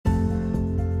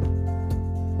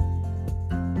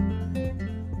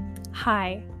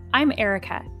Hi, I'm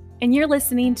Erica, and you're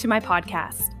listening to my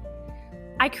podcast.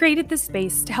 I created this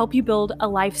space to help you build a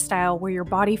lifestyle where your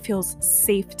body feels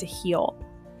safe to heal,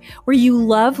 where you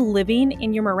love living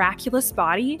in your miraculous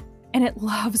body and it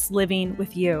loves living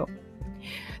with you.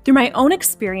 Through my own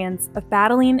experience of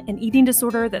battling an eating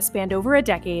disorder that spanned over a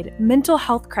decade, mental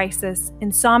health crisis,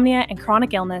 insomnia, and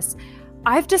chronic illness,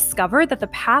 I've discovered that the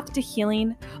path to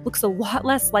healing looks a lot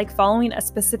less like following a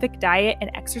specific diet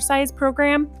and exercise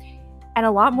program, and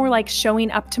a lot more like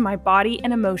showing up to my body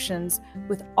and emotions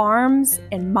with arms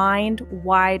and mind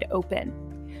wide open,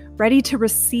 ready to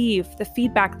receive the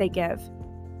feedback they give.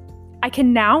 I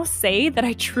can now say that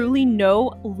I truly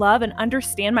know, love, and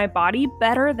understand my body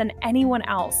better than anyone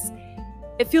else.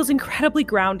 It feels incredibly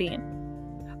grounding.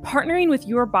 Partnering with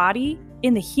your body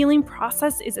in the healing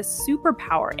process is a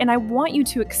superpower, and I want you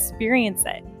to experience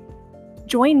it.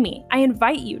 Join me. I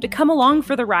invite you to come along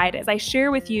for the ride as I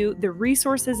share with you the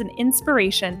resources and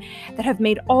inspiration that have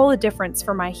made all the difference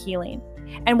for my healing,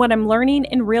 and what I'm learning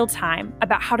in real time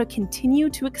about how to continue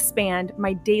to expand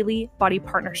my daily body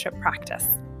partnership practice.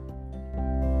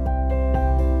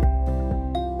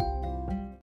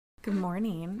 Good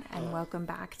morning, and welcome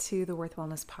back to the Worth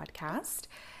Wellness Podcast.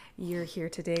 You're here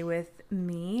today with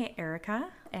me, Erica,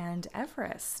 and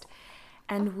Everest.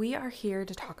 And we are here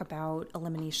to talk about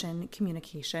elimination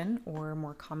communication, or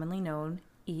more commonly known,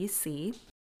 EC.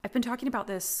 I've been talking about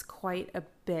this quite a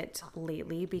bit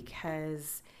lately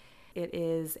because it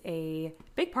is a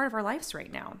big part of our lives right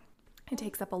now. It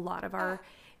takes up a lot of our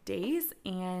days,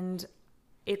 and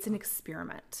it's an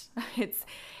experiment.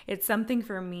 It's something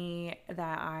for me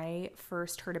that I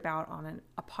first heard about on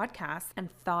a podcast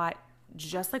and thought,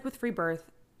 just like with free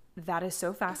birth, that is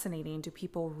so fascinating. Do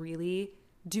people really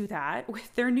do that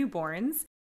with their newborns?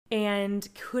 And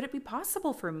could it be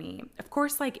possible for me? Of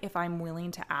course, like if I'm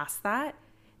willing to ask that,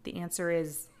 the answer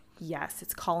is yes,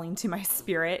 it's calling to my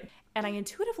spirit. And I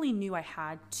intuitively knew I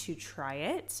had to try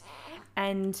it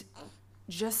and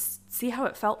just see how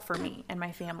it felt for me and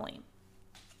my family.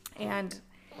 And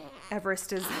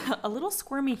Everest is a little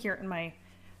squirmy here in my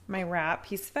wrap.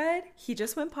 He's fed. He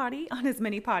just went potty on his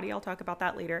mini potty. I'll talk about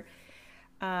that later.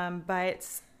 But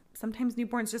sometimes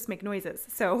newborns just make noises.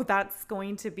 So that's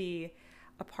going to be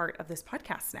a part of this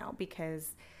podcast now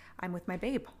because I'm with my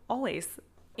babe always.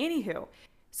 Anywho,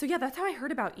 so yeah, that's how I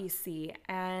heard about EC.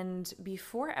 And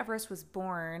before Everest was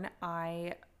born,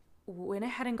 I went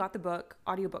ahead and got the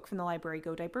audiobook from the library,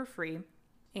 Go Diaper Free.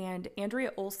 And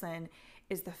Andrea Olson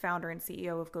is the founder and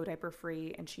CEO of Go Diaper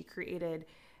Free, and she created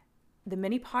the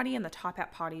mini potty and the top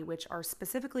hat potty, which are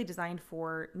specifically designed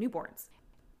for newborns.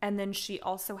 And then she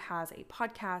also has a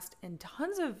podcast and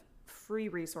tons of free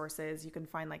resources. You can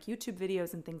find like YouTube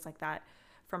videos and things like that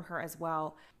from her as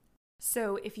well.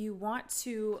 So if you want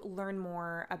to learn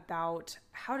more about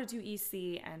how to do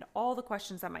EC and all the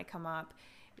questions that might come up,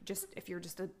 if you're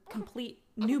just a complete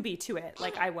newbie to it,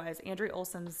 like I was, Andrea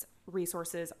Olson's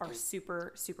resources are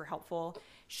super, super helpful.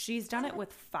 She's done it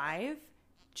with 5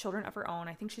 children of her own.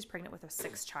 I think she's pregnant with a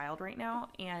 6th child right now.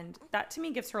 And that to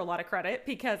me gives her a lot of credit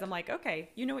because I'm like, okay,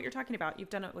 you know what you're talking about. You've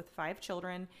done it with 5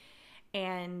 children.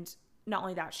 And not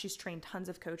only that, she's trained tons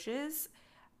of coaches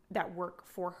that work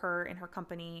for her in her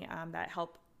company that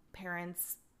help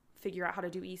parents figure out how to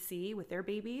do EC with their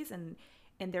babies and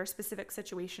in their specific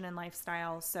situation and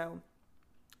lifestyle. So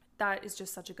that is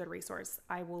just such a good resource.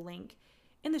 I will link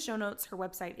in the show notes. Her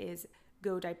website is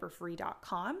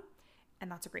godiaperfree.com,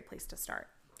 and that's a great place to start.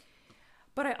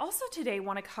 But I also today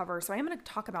want to cover, so I am going to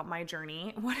talk about my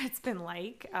journey, what it's been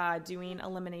like doing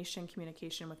elimination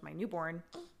communication with my newborn,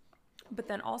 but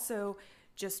then also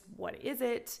just what is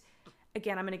it?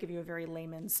 Again, I'm going to give you a very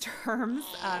layman's terms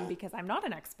because I'm not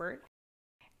an expert.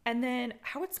 And then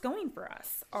how it's going for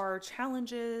us, our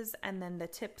challenges, and then the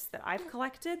tips that I've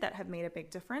collected that have made a big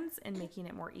difference in making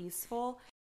it more easeful.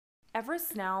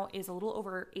 Everest now is a little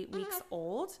over 8 weeks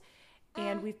old,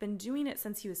 and we've been doing it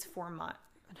since he was 4 months.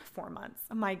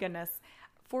 Oh my goodness,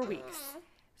 4 weeks.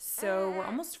 So we're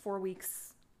almost 4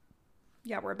 weeks.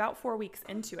 Yeah, we're about 4 weeks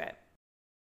into it.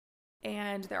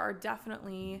 And there are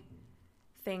definitely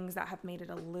things that have made it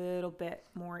a little bit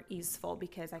more easeful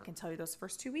because I can tell you those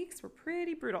first 2 weeks were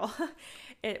pretty brutal.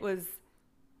 It was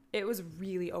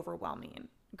really overwhelming.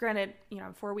 Granted,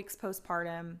 I'm 4 weeks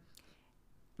postpartum.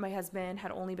 My husband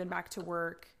had only been back to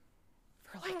work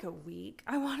for like a week,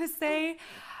 I want to say,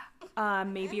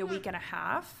 maybe a week and a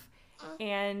half.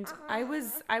 And I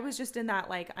was just in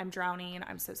that, like, I'm drowning.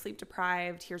 I'm so sleep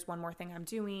deprived. Here's one more thing I'm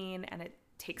doing. And it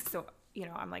takes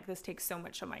I'm like, this takes so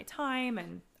much of my time.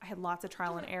 And I had lots of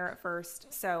trial and error at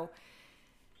first. So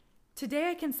Today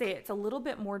I can say it's a little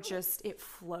bit more just, it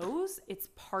flows. It's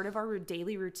part of our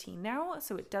daily routine now,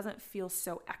 so it doesn't feel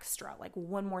so extra, like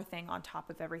one more thing on top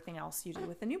of everything else you do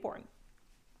with a newborn.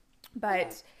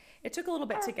 But it took a little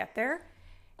bit to get there,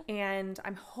 and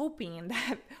I'm hoping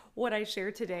that what I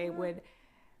share today would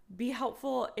be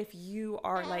helpful if you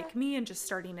are like me and just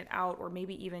starting it out, or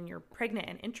maybe even you're pregnant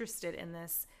and interested in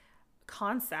this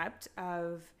concept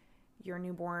of your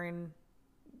newborn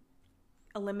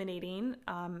eliminating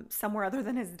somewhere other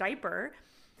than his diaper,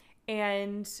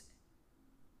 and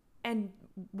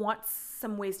wants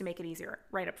some ways to make it easier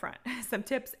right up front, some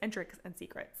tips and tricks and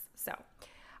secrets. So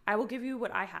I will give you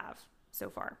what I have so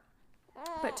far.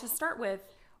 But to start with,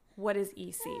 what is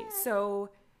EC? So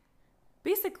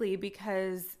basically,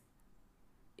 because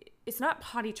it's not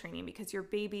potty training, because your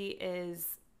baby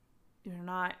is, you're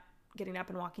not getting up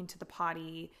and walking to the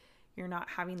potty, you're not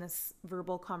having this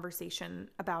verbal conversation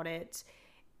about it.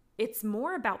 It's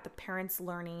more about the parents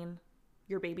learning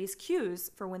your baby's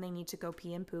cues for when they need to go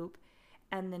pee and poop,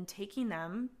 and then taking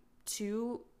them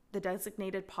to the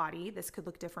designated potty. This could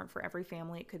look different for every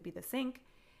family. It could be the sink,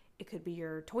 it could be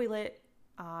your toilet,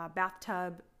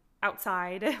 bathtub,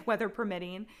 outside, weather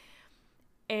permitting,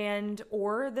 and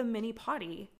or the mini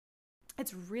potty.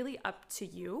 It's really up to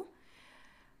you.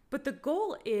 But the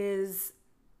goal is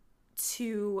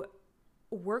to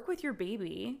work with your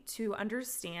baby to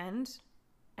understand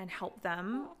and help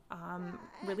them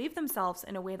relieve themselves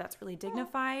in a way that's really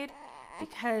dignified,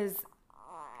 because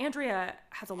Andrea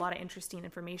has a lot of interesting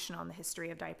information on the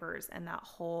history of diapers and that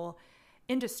whole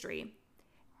industry.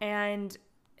 And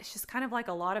it's just kind of like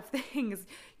a lot of things.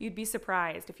 You'd be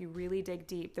surprised if you really dig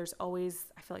deep. I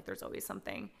feel like there's always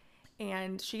something.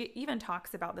 And she even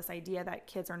talks about this idea that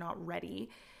kids are not ready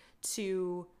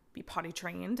to be potty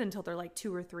trained until they're like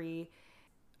 2 or 3.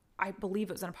 I believe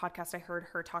it was in a podcast I heard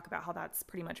her talk about how that's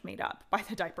pretty much made up by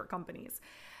the diaper companies,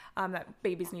 that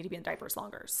babies need to be in diapers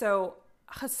longer. So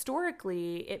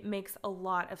historically, it makes a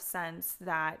lot of sense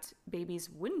that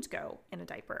babies wouldn't go in a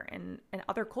diaper. And in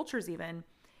other cultures even,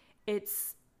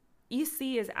 it's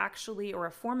EC is actually, or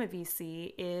a form of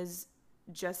EC is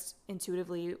just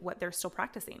intuitively what they're still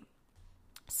practicing.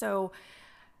 So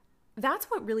that's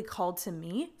what really called to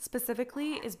me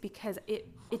specifically, is because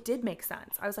it did make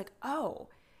sense. I was like, oh,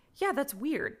 yeah, that's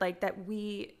weird. Like that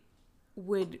we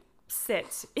would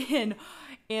sit in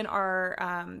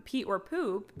our pee or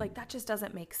poop, like that just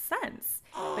doesn't make sense.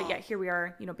 But yet here we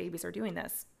are, babies are doing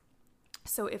this.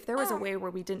 So if there was a way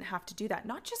where we didn't have to do that,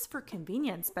 not just for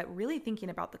convenience, but really thinking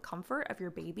about the comfort of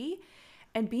your baby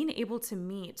and being able to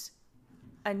meet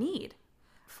a need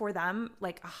for them,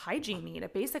 like a hygiene need, a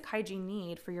basic hygiene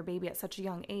need for your baby at such a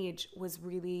young age, was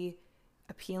really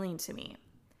appealing to me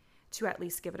to at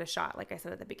least give it a shot, like I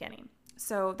said at the beginning.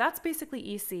 So that's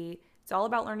basically EC. It's all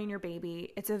about learning your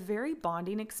baby. It's a very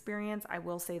bonding experience, I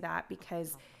will say that,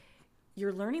 because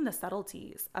you're learning the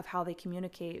subtleties of how they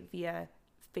communicate via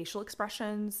facial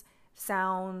expressions,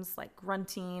 sounds like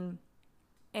grunting,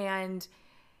 and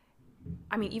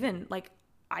I mean, even like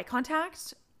eye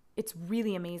contact. It's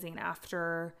really amazing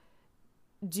after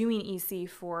doing EC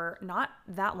for not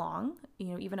that long,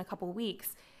 even a couple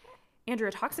weeks.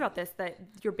 Andrea talks about this, that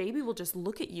your baby will just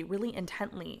look at you really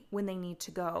intently when they need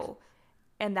to go.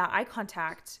 And that eye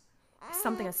contact,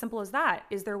 something as simple as that,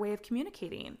 is their way of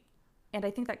communicating. And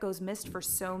I think that goes missed for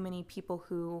so many people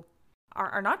who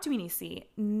are not doing EC.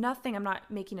 Nothing, I'm not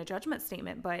making a judgment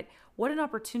statement, but what an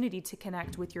opportunity to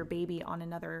connect with your baby on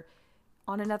another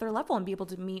level and be able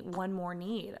to meet one more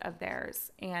need of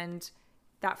theirs. And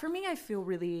that, for me, I feel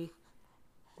really,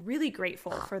 really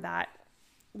grateful for that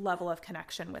level of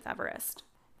connection with Everest.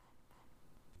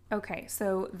 Okay,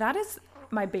 so that is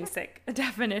my basic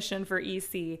definition for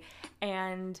EC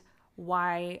and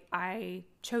why I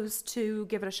chose to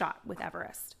give it a shot with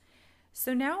Everest.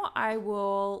 So now I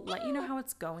will let you know how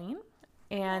it's going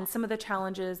and some of the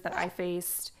challenges that I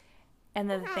faced and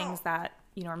then the things that,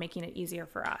 are making it easier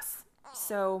for us.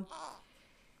 So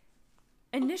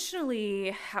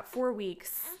initially at 4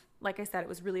 weeks, like I said, it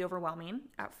was really overwhelming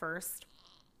at first.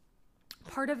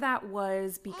 Part of that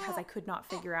was because I could not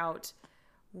figure out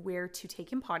where to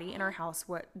take him potty in our house,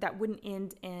 that wouldn't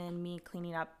end in me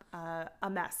cleaning up a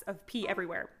mess of pee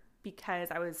everywhere, because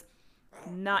I was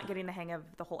not getting the hang of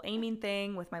the whole aiming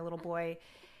thing with my little boy.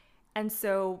 And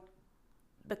so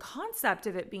the concept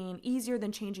of it being easier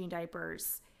than changing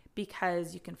diapers,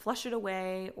 because you can flush it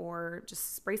away or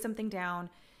just spray something down,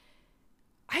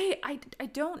 I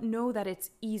don't know that it's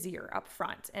easier up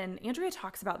front. And Andrea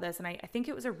talks about this, and I think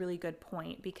it was a really good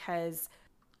point, because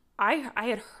I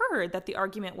had heard that the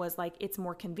argument was like, it's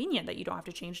more convenient that you don't have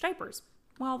to change diapers.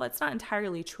 Well, that's not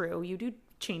entirely true. You do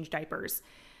change diapers.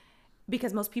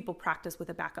 because most people practice with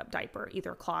a backup diaper,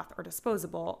 either cloth or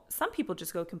disposable. Some people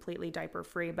just go completely diaper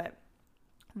free, but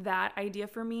that idea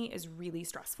for me is really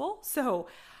stressful. So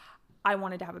I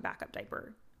wanted to have a backup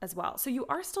diaper as well. So you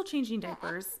are still changing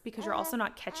diapers because you're also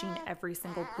not catching every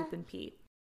single poop and pee.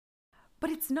 But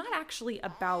it's not actually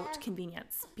about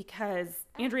convenience, because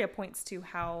Andrea points to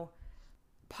how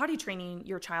potty training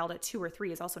your child at 2 or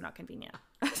 3 is also not convenient.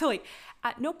 So like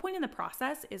at no point in the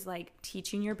process is like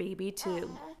teaching your baby to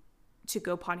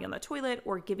go potty on the toilet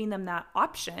or giving them that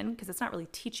option, because it's not really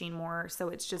teaching more. So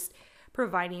it's just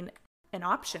providing an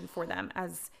option for them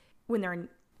as when they're,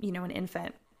 an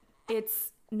infant.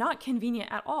 It's not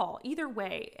convenient at all either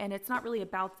way. And it's not really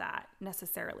about that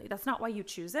necessarily. That's not why you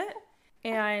choose it.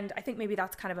 And I think maybe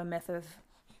that's kind of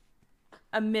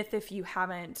a myth if you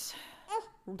haven't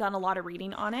done a lot of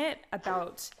reading on it,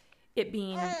 about it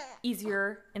being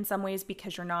easier in some ways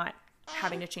because you're not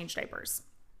having to change diapers.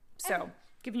 So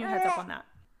giving you a heads up on that.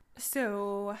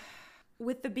 So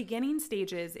with the beginning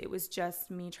stages, it was just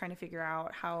me trying to figure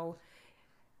out how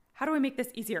do I make this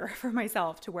easier for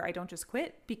myself to where I don't just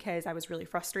quit, because I was really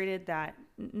frustrated that,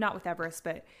 not with Everest,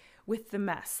 but with the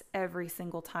mess every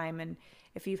single time. And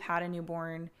if you've had a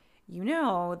newborn, you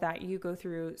know that you go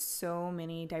through so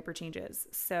many diaper changes.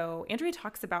 So Andrea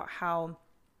talks about how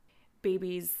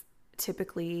babies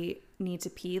typically need to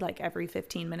pee like every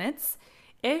 15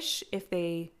 minutes-ish if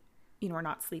they, are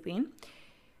not sleeping,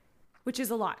 which is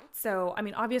a lot. So, I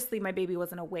mean, obviously my baby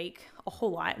wasn't awake a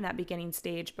whole lot in that beginning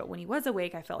stage, but when he was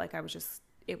awake, I felt like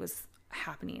it was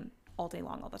happening all day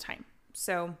long, all the time.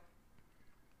 So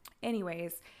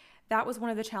anyways, that was one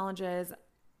of the challenges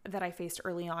that I faced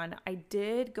early on. I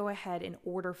did go ahead and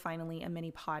order finally a mini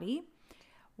potty,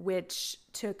 which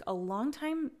took a long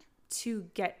time to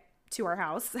get to our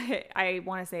house. I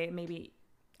want to say maybe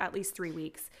at least 3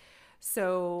 weeks.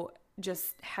 So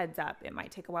just heads up, it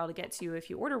might take a while to get to if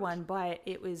you order one, but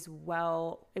it was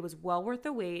well worth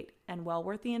the wait and well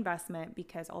worth the investment,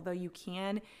 because although you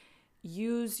can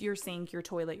use your sink, your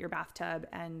toilet, your bathtub,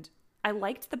 and I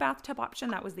liked the bathtub option.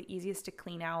 That was the easiest to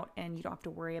clean out, and you don't have to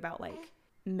worry about like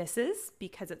misses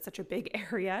because it's such a big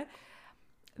area.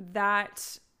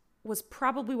 That was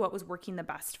probably what was working the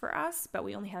best for us, but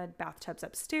we only had bathtubs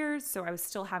upstairs, so I was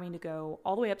still having to go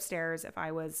all the way upstairs if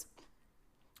I was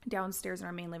downstairs in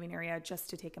our main living area just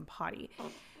to take him potty.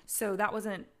 So that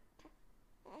wasn't,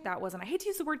 I hate to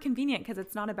use the word convenient because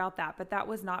it's not about that, but that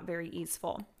was not very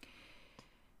easeful.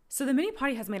 So the mini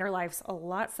potty has made our lives a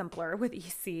lot simpler with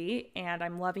EC, and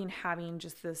I'm loving having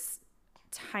just this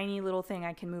tiny little thing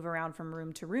I can move around from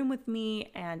room to room with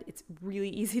me, and it's really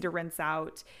easy to rinse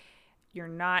out. You're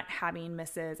not having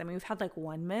misses. I mean, we've had like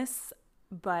one miss,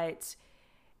 but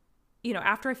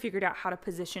after I figured out how to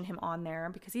position him on there,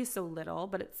 because he's so little,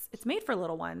 but it's made for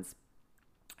little ones,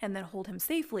 and then hold him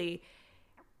safely,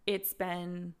 it's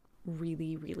been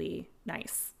really, really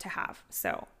nice to have.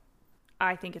 So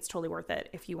I think it's totally worth it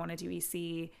if you want to do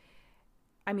EC.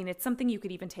 I mean, it's something you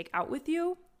could even take out with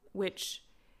you, which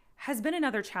has been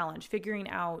another challenge, figuring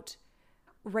out.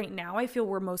 Right now, I feel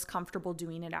we're most comfortable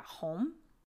doing it at home.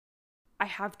 I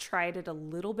have tried it a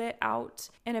little bit out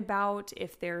and about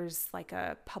if there's like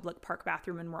a public park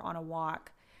bathroom and we're on a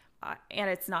walk, and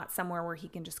it's not somewhere where he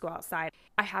can just go outside.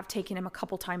 I have taken him a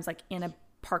couple times like in a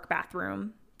park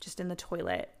bathroom, just in the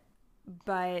toilet,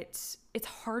 but it's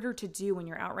harder to do when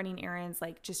you're out running errands,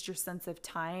 like just your sense of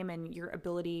time and your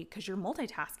ability, because you're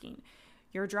multitasking,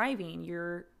 you're driving,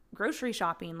 you're grocery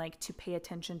shopping, like to pay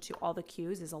attention to all the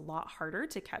cues is a lot harder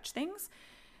to catch things.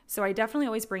 So I definitely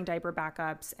always bring diaper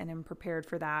backups and am prepared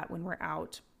for that when we're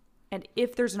out. And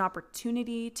if there's an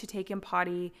opportunity to take him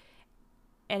potty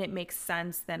and it makes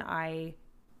sense, then I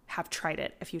have tried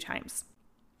it a few times.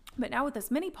 But now with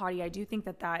this mini potty, I do think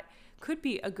that could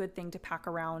be a good thing to pack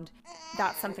around.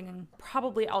 That's something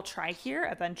probably I'll try here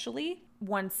eventually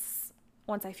once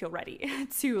I feel ready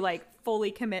to like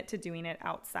fully commit to doing it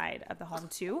outside of the home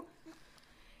too.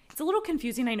 It's a little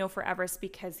confusing, I know, for Everest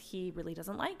because he really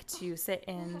doesn't like to sit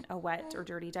in a wet or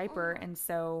dirty diaper. And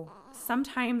so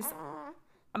sometimes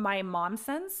my mom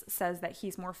sense says that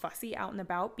he's more fussy out and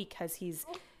about because he's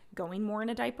going more in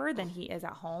a diaper than he is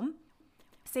at home.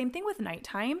 Same thing with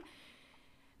nighttime.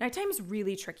 Nighttime is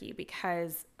really tricky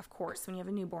because, of course, when you have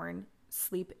a newborn,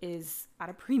 sleep is at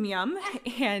a premium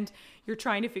and you're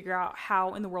trying to figure out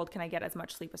how in the world can I get as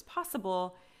much sleep as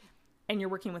possible, and you're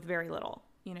working with very little,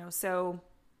 so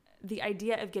the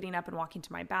idea of getting up and walking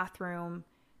to my bathroom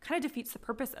kind of defeats the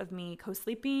purpose of me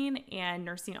co-sleeping and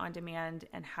nursing on demand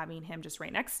and having him just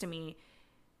right next to me,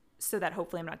 so that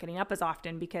hopefully I'm not getting up as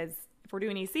often, because if we're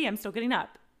doing EC, I'm still getting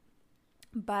up.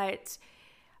 But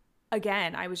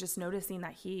again, I was just noticing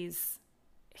that he's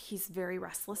he's very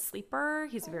restless sleeper.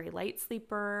 He's a very light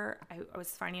sleeper. I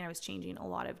was finding I was changing a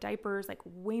lot of diapers, like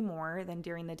way more than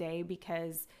during the day,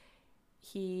 because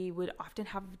he would often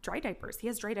have dry diapers. He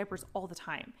has dry diapers all the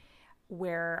time,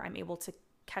 where I'm able to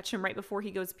catch him right before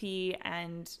he goes pee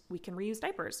and we can reuse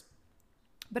diapers.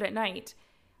 But at night,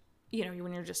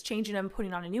 when you're just changing them,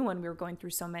 putting on a new one, we were going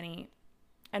through so many,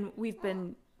 and we've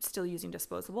been still using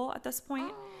disposable at this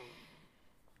point.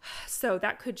 So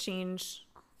that could change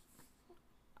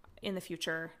in the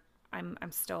future. I'm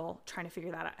still trying to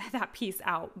figure that piece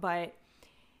out. But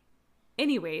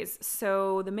anyways,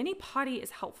 so the mini potty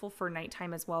is helpful for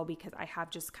nighttime as well, because I have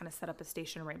just kind of set up a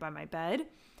station right by my bed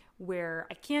where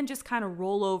I can just kind of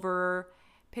roll over,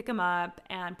 pick him up,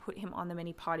 and put him on the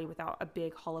mini potty without a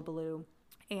big hullabaloo.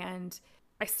 And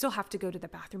I still have to go to the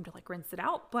bathroom to like rinse it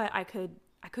out, but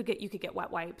you could get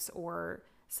wet wipes or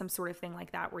some sort of thing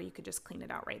like that where you could just clean it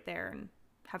out right there and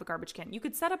have a garbage can. You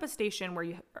could set up a station where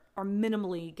you are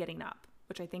minimally getting up,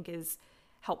 which I think is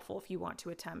helpful if you want to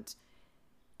attempt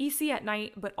EC at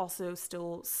night, but also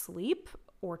still sleep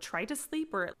or try to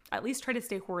sleep, or at least try to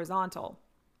stay horizontal,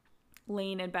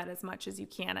 laying in bed as much as you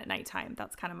can at nighttime.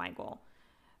 That's kind of my goal.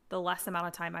 The less amount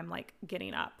of time I'm like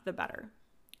getting up, the better.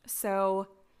 So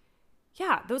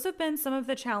yeah, those have been some of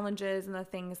the challenges and the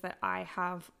things that I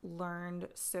have learned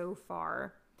so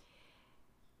far.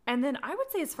 And then I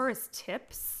would say, as far as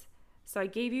tips, so I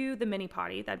gave you the mini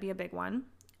potty, that'd be a big one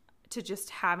to just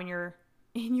have in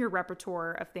your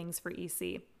repertoire of things for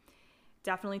EC.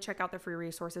 Definitely check out the free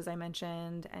resources I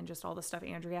mentioned and just all the stuff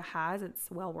Andrea has. It's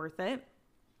well worth it.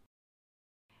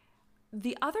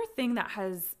 The other thing that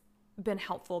has been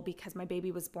helpful, because my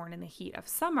baby was born in the heat of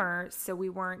summer, so we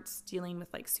weren't dealing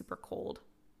with like super cold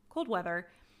weather,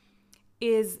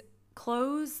 is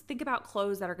clothes. Think about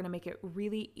clothes that are going to make it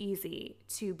really easy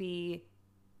to be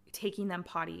taking them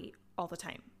potty all the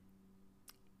time.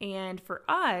 And for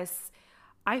us,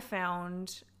 I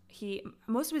found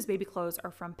most of his baby clothes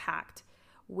are from Pact,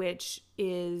 which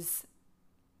is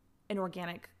an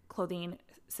organic clothing,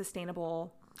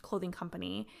 sustainable clothing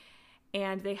company.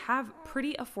 And they have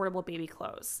pretty affordable baby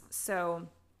clothes. So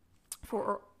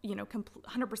for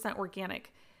 100%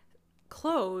 organic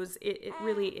clothes, it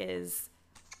really is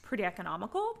pretty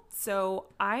economical. So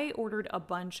I ordered a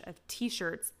bunch of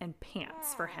t-shirts and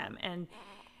pants for him. And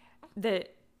they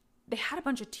had a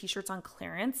bunch of t-shirts on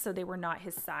clearance, so they were not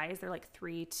his size. They're like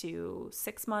 3 to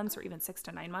 6 months, or even 6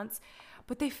 to 9 months.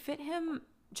 But they fit him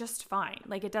just fine.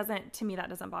 Like, to me, that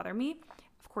doesn't bother me.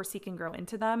 Of course, he can grow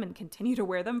into them and continue to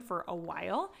wear them for a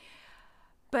while.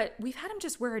 But we've had him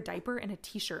just wear a diaper and a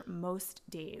t-shirt most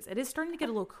days. It is starting to get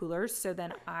a little cooler, so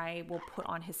then I will put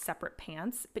on his separate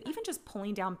pants. But even just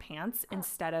pulling down pants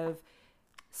instead of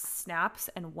snaps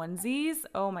and onesies,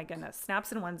 oh my goodness,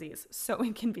 snaps and onesies, so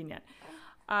inconvenient,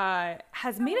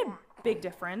 has made a big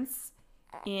difference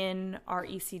in our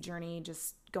EC journey,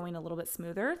 just going a little bit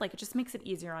smoother. Like, it just makes it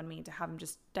easier on me to have him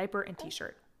just diaper and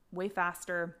t-shirt, way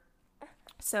faster.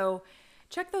 So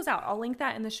check those out. I'll link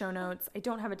that in the show notes. I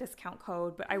don't have a discount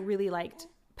code, but I really liked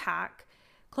Pack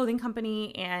Clothing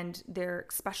Company, and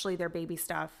especially their baby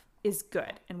stuff is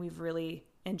good. And we've really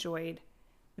enjoyed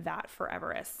that for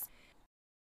Everest.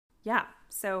 Yeah.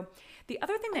 So the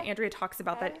other thing that Andrea talks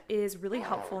about that is really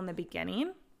helpful in the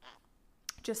beginning,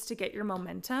 just to get your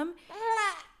momentum.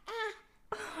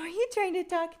 Are you trying to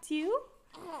talk too?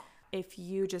 If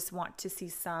you just want to see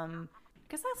some, I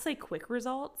guess I'll say quick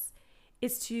results,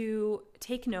 is to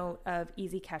take note of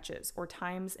easy catches or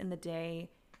times in the day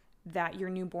that your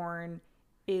newborn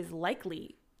is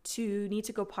likely to need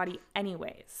to go potty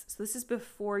anyways. So this is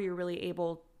before you're really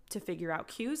able to figure out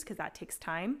cues, because that takes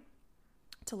time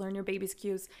to learn your baby's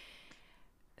cues.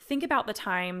 Think about the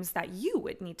times that you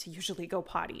would need to usually go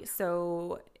potty.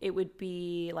 So it would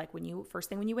be like first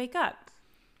thing when you wake up,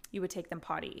 you would take them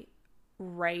potty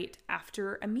right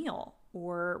after a meal,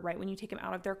 or right when you take him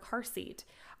out of their car seat.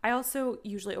 I also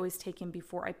usually always take him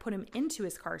before I put him into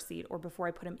his car seat, or before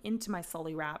I put him into my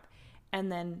Sully wrap,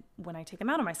 and then when I take him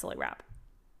out of my Sully wrap.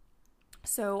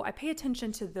 So I pay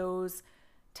attention to those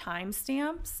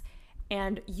timestamps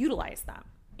and utilize them.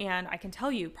 And I can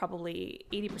tell you probably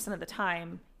 80% of the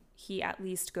time, he at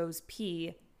least goes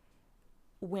pee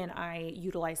when I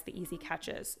utilize the easy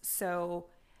catches. So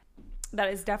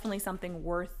that is definitely something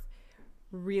worth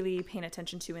really paying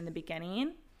attention to in the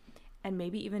beginning. And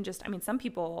maybe even some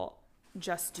people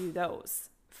just do those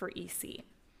for EC.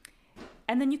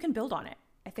 And then you can build on it.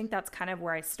 I think that's kind of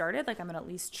where I started. Like, I'm going to at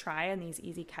least try in these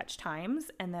easy catch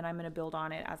times, and then I'm going to build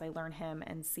on it as I learn him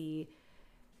and see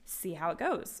how it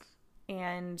goes.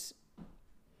 And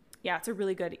yeah, it's a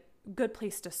really good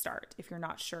place to start if you're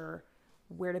not sure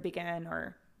where to begin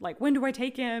or like, when do I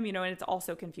take him? And it's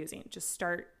also confusing. Just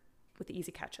start with the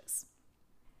easy catches.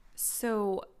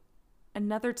 So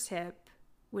another tip,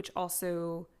 which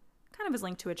also kind of is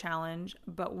linked to a challenge,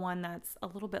 but one that's a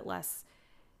little bit less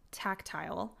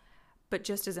tactile, but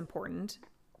just as important,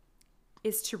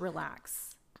 is to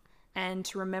relax and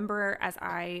to remember, as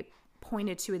I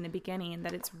pointed to in the beginning,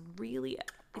 that it's really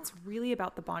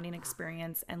about the bonding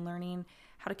experience and learning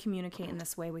how to communicate in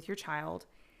this way with your child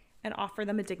and offer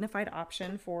them a dignified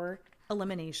option for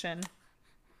elimination,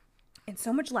 and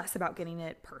so much less about getting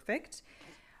it perfect.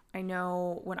 I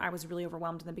know when I was really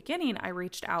overwhelmed in the beginning, I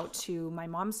reached out to my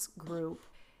mom's group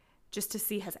just to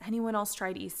see, has anyone else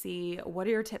tried EC? What are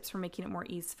your tips for making it more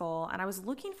easeful? And I was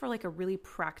looking for like a really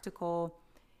practical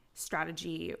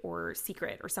strategy or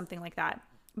secret or something like that.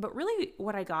 But really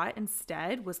what I got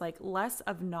instead was like less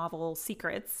of novel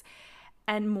secrets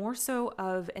and more so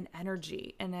of an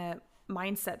energy and a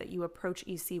mindset that you approach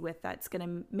EC with that's going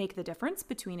to make the difference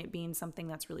between it being something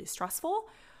that's really stressful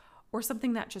or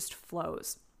something that just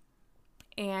flows.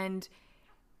 And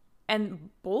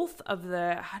both of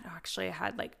I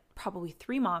had like probably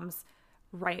 3 moms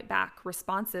write back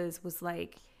responses was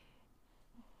like,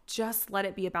 just let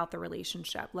it be about the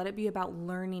relationship. Let it be about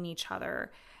learning each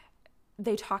other.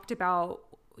 They talked about,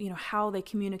 how they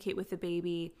communicate with the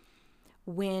baby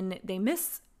when they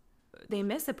miss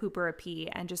a poop or a pee,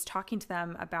 and just talking to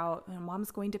them about,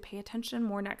 mom's going to pay attention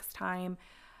more next time.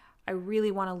 I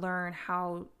really want to learn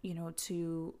how,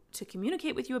 to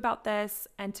communicate with you about this,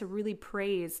 and to really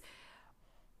praise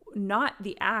not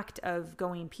the act of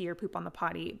going pee or poop on the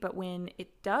potty, but when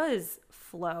it does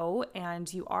flow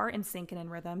and you are in sync and in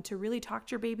rhythm, to really talk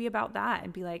to your baby about that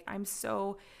and be like, I'm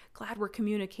so glad we're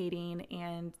communicating,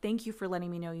 and thank you for letting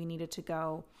me know you needed to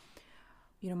go.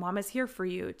 Mom is here for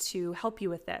you to help you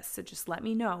with this. So just let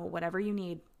me know whatever you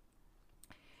need.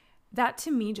 That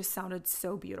to me just sounded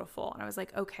so beautiful. And I was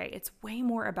like, okay, it's way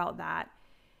more about that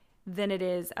than it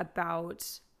is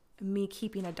about me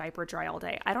keeping a diaper dry all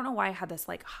day. I don't know why I had this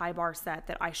like high bar set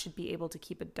that I should be able to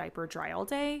keep a diaper dry all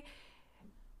day.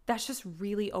 That's just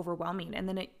really overwhelming. And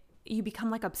then you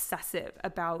become like obsessive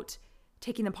about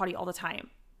taking the potty all the time.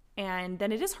 And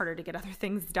then it is harder to get other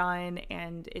things done,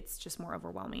 and it's just more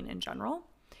overwhelming in general.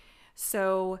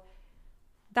 So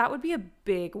that would be a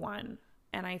big one.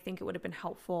 And I think it would have been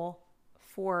helpful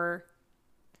for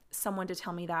someone to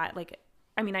tell me that. Like,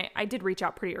 I did reach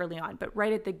out pretty early on, but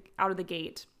right out of the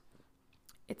gate,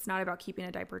 it's not about keeping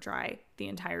a diaper dry the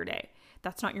entire day.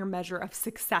 That's not your measure of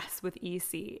success with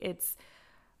EC. It's,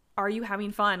 are you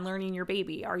having fun learning your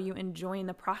baby? Are you enjoying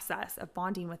the process of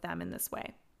bonding with them in this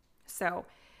way? So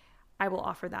I will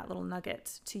offer that little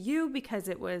nugget to you because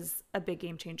it was a big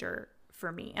game changer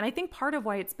for me. And I think part of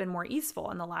why it's been more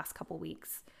easeful in the last couple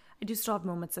weeks, I do still have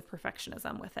moments of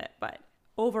perfectionism with it, but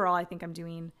overall, I think I'm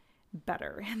doing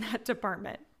better in that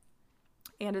department.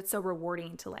 And it's so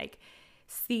rewarding to like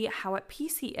see how at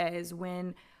peace he is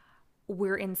when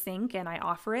we're in sync and I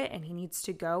offer it and he needs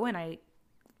to go and I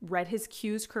read his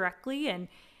cues correctly. And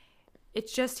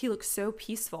it's just, he looks so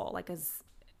peaceful, like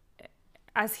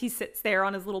as he sits there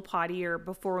on his little potty, or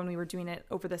before when we were doing it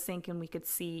over the sink and we could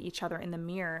see each other in the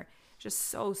mirror. Just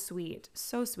so sweet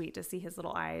to see his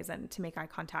little eyes and to make eye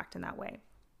contact in that way.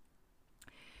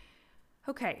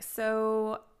 Okay,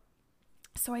 so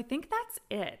I think that's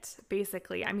it,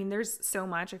 basically. There's so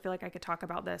much. I feel like I could talk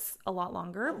about this a lot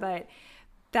longer, but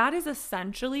that is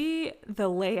essentially the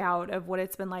layout of what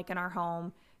it's been like in our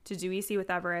home to do EC with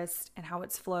Everest, and how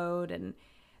it's flowed, and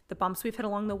the bumps we've hit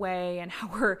along the way, and how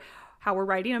we're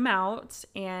writing them out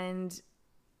and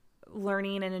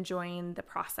learning and enjoying the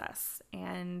process.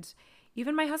 And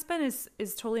even my husband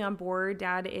is totally on board.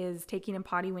 Dad is taking him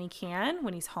potty when he can,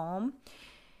 when he's home.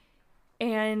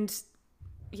 And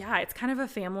yeah, it's kind of a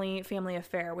family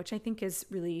affair, which I think is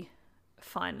really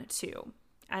fun too.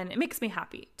 And it makes me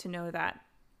happy to know that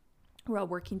we're all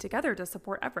working together to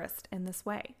support Everest in this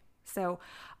way. So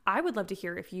I would love to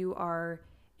hear if you are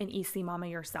an EC mama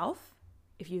yourself,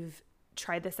 if you've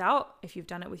tried this out, if you've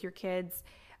done it with your kids,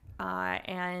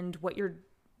 and what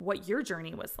your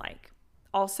journey was like.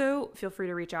 Also, feel free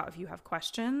to reach out if you have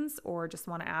questions or just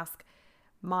want to ask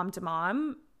mom to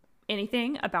mom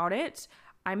anything about it.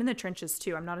 I'm in the trenches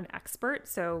too. I'm not an expert,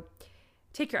 so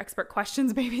take your expert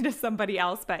questions maybe to somebody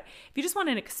else. But if you just want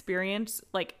an experience,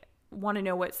 like want to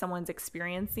know what someone's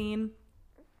experiencing,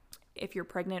 if you're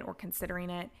pregnant or considering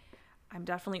it, I'm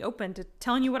definitely open to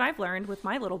telling you what I've learned with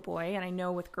my little boy. And I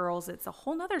know with girls, it's a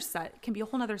whole nother set, it can be a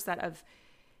whole nother set of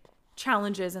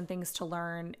challenges and things to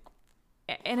learn.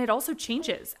 And it also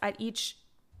changes at each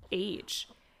age.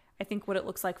 I think what it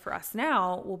looks like for us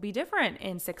now will be different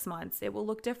in 6 months. It will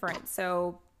look different.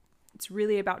 So it's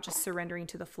really about just surrendering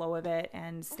to the flow of it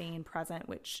and staying present,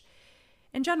 which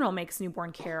in general makes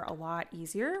newborn care a lot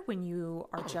easier when you're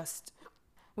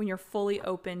fully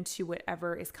open to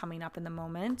whatever is coming up in the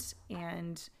moment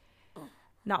and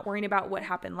not worrying about what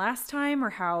happened last time or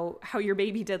how your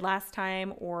baby did last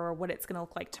time or what it's going to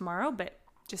look like tomorrow, but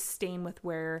just staying with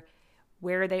where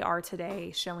they are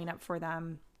today, showing up for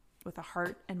them with a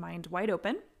heart and mind wide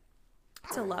open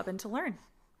to love and to learn.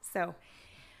 So,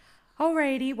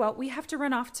 alrighty, well, we have to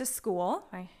run off to school.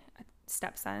 My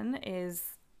stepson is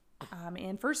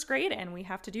in first grade and we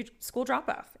have to do school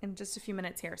drop-off in just a few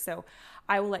minutes here. So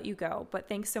I will let you go. But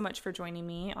thanks so much for joining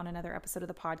me on another episode of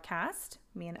the podcast.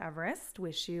 Me and Everest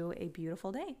wish you a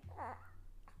beautiful day.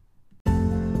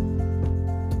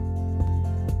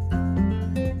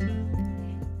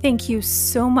 Thank you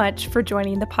so much for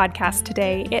joining the podcast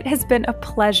today. It has been a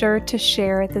pleasure to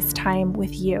share this time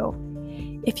with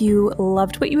you. If you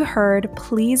loved what you heard,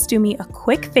 please do me a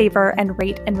quick favor and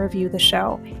rate and review the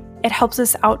show. It helps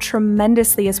us out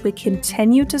tremendously as we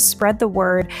continue to spread the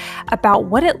word about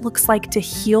what it looks like to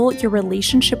heal your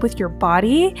relationship with your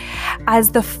body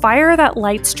as the fire that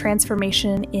lights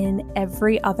transformation in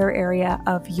every other area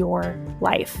of your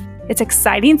life. It's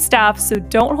exciting stuff, so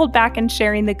don't hold back in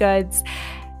sharing the goods.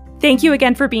 Thank you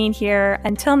again for being here.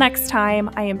 Until next time,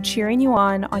 I am cheering you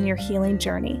on your healing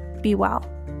journey. Be well.